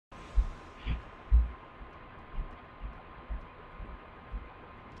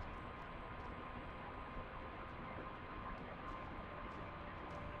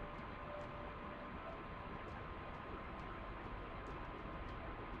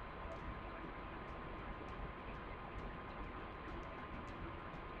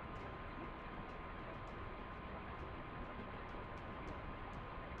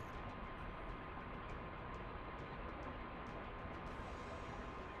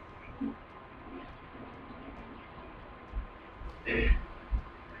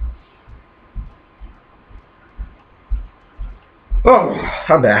Oh,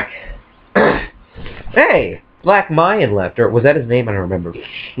 I'm back. Hey, Black Mayan left, or was that his name? I don't remember.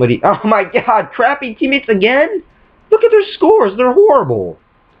 Oh my god, crappy teammates again? Look at their scores, they're horrible.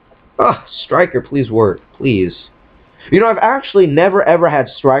 Oh, Striker, please work, please. You know, I've actually never ever had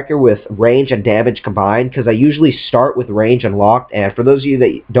Striker with range and damage combined, because I usually start with range unlocked, and for those of you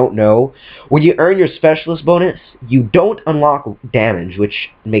that don't know, when you earn your specialist bonus, you don't unlock damage, which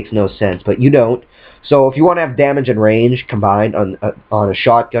makes no sense, but you don't. So if you want to have damage and range combined on a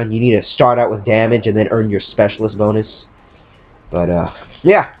shotgun, you need to start out with damage and then earn your specialist bonus. But,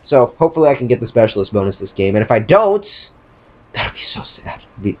 yeah, so hopefully I can get the specialist bonus this game, and if I don't, that'll be so sad.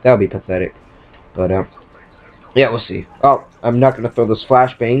 That'll be pathetic. But, yeah, we'll see. Oh, I'm not going to throw those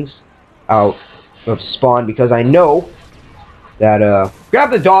flashbangs out of spawn because I know that,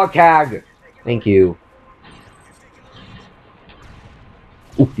 grab the dog tag! Thank you.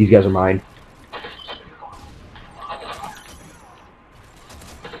 Ooh, these guys are mine.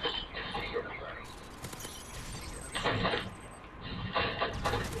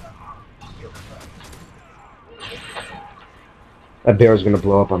 That bear's going to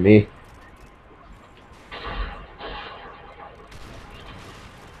blow up on me.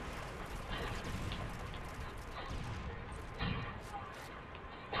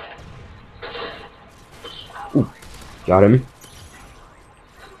 Ooh, got him.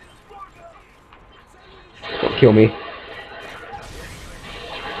 Don't kill me.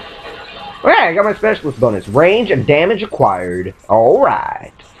 Okay, I got my specialist bonus. Range and damage acquired.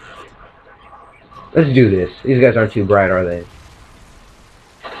 Alright. Let's do this. These guys aren't too bright, are they?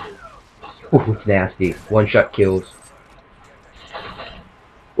 Ooh, it's nasty. One-shot kills.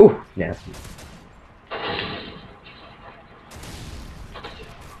 Ooh, nasty.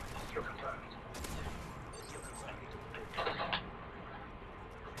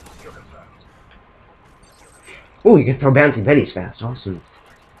 Ooh, you can throw bouncy betties fast. Awesome.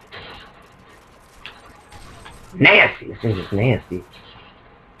 Nasty! This thing's just nasty.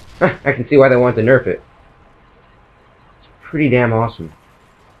 Huh, I can see why they want to nerf it. It's pretty damn awesome.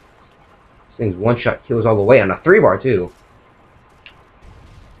 This thing's one-shot kills all the way on a 3-bar, too.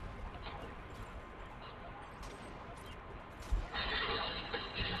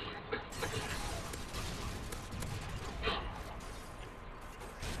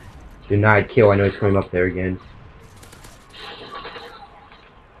 Denied kill. I know he's coming up there again.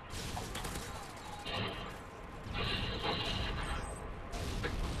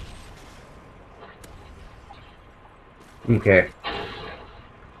 Okay.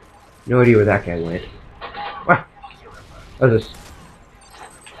 No idea where that guy went. What? That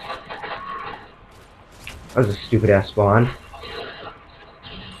was a stupid ass spawn.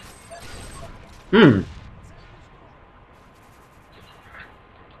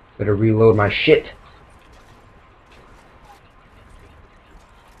 Better reload my shit.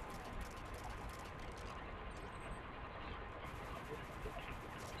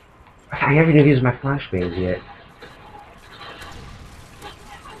 I haven't even used my flashbangs yet.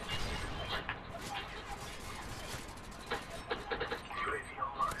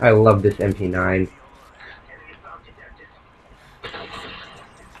 I love this MP9.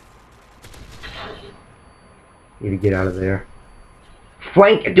 Need to get out of there.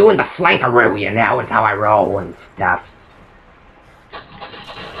 Doing the flankaroo, you know, is how I roll and stuff.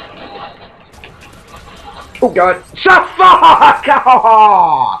 Oh god. Shut fuck!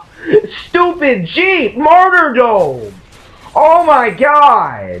 Oh, stupid Jeep! Martyrdom! Oh my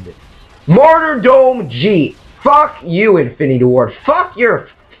god! Martyrdom Jeep! Fuck you, Infinity Ward. Fuck your...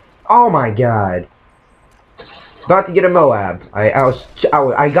 Oh my god. About to get a Moab.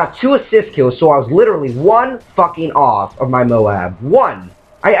 I got 2 assist kills, so I was literally 1 fucking off of my Moab. 1!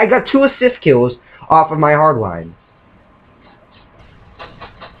 I got 2 assist kills off of my hardline.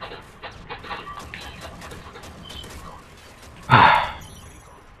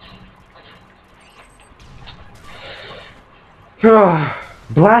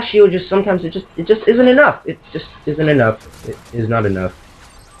 Blast shield just sometimes it just isn't enough. It just isn't enough. It is not enough.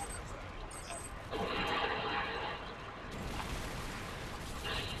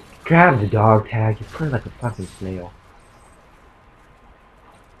 Grab the dog tag. You play like a fucking snail.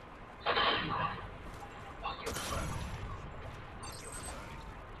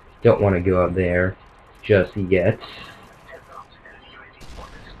 Don't want to go out there just yet.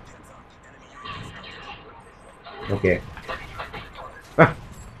 Okay. Ah,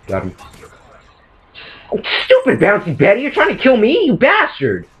 got him. Oh, stupid bouncy Betty! You're trying to kill me, you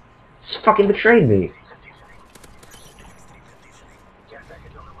bastard! Just fucking betrayed me.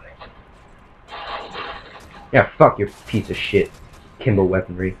 Yeah, fuck your piece of shit. Kimbo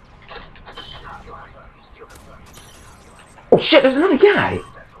weaponry. Oh shit, there's another guy!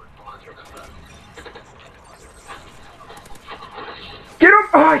 Get him!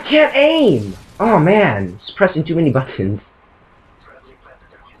 Oh, I can't aim! Oh man, it's pressing too many buttons.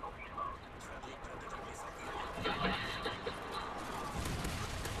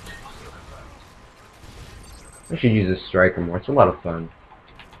 I should use this striker more, it's a lot of fun.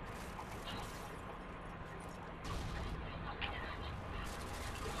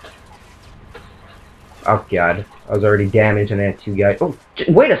 Oh god, I was already damaged and I had two guys. Oh,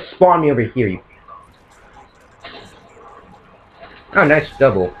 way to spawn me over here, you. Oh, nice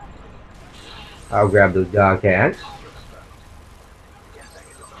double. I'll grab those dog cats.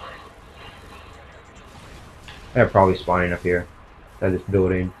 They're probably spawning up here. At this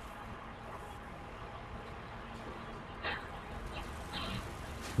building.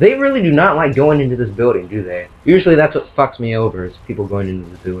 They really do not like going into this building, do they? Usually that's what fucks me over, is people going into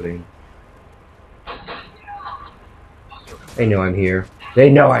the building. They know I'm here. They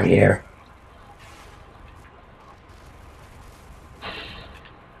know I'm here!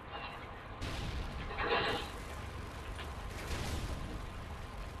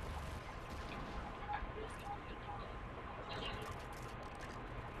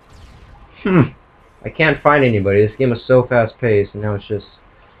 I can't find anybody. This game is so fast-paced, and now it's just...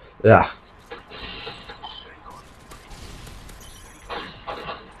 Ugh.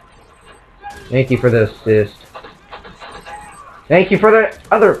 Thank you for the assist. Thank you for the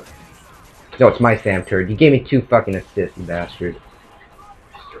other... No, it's my Sam turd. You gave me 2 fucking assists, you bastard.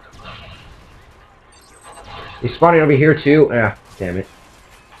 He's spawning over here, too? Ah, damn it.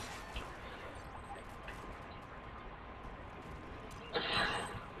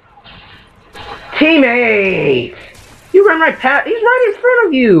 Teammate! You ran right past... He's right in front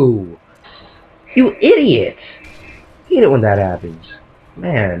of you! You idiot! I hate it when that happens.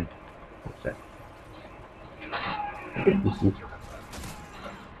 Man. What's that?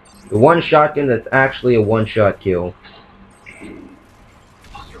 The one shotgun that's actually a one-shot kill.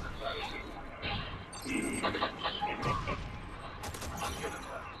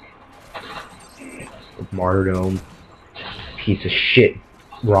 Martyrdom. Piece of shit.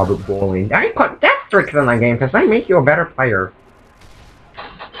 Robert Bowling. I put death tricks in the game because they make you a better player.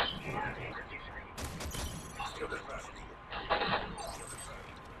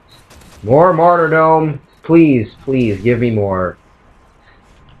 More martyrdom. Please, please, give me more.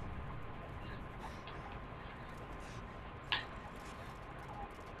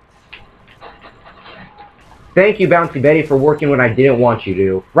 Thank you, Bouncy Betty, for working when I didn't want you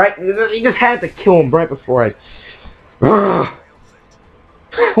to. Right? You just had to kill him right before I...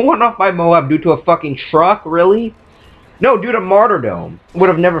 Went off by Moab due to a fucking truck? Really? No, due to martyrdom. Would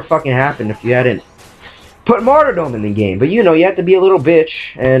have never fucking happened if you hadn't put martyrdom in the game. But you know, you have to be a little bitch,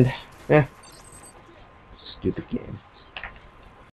 and... Stupid game.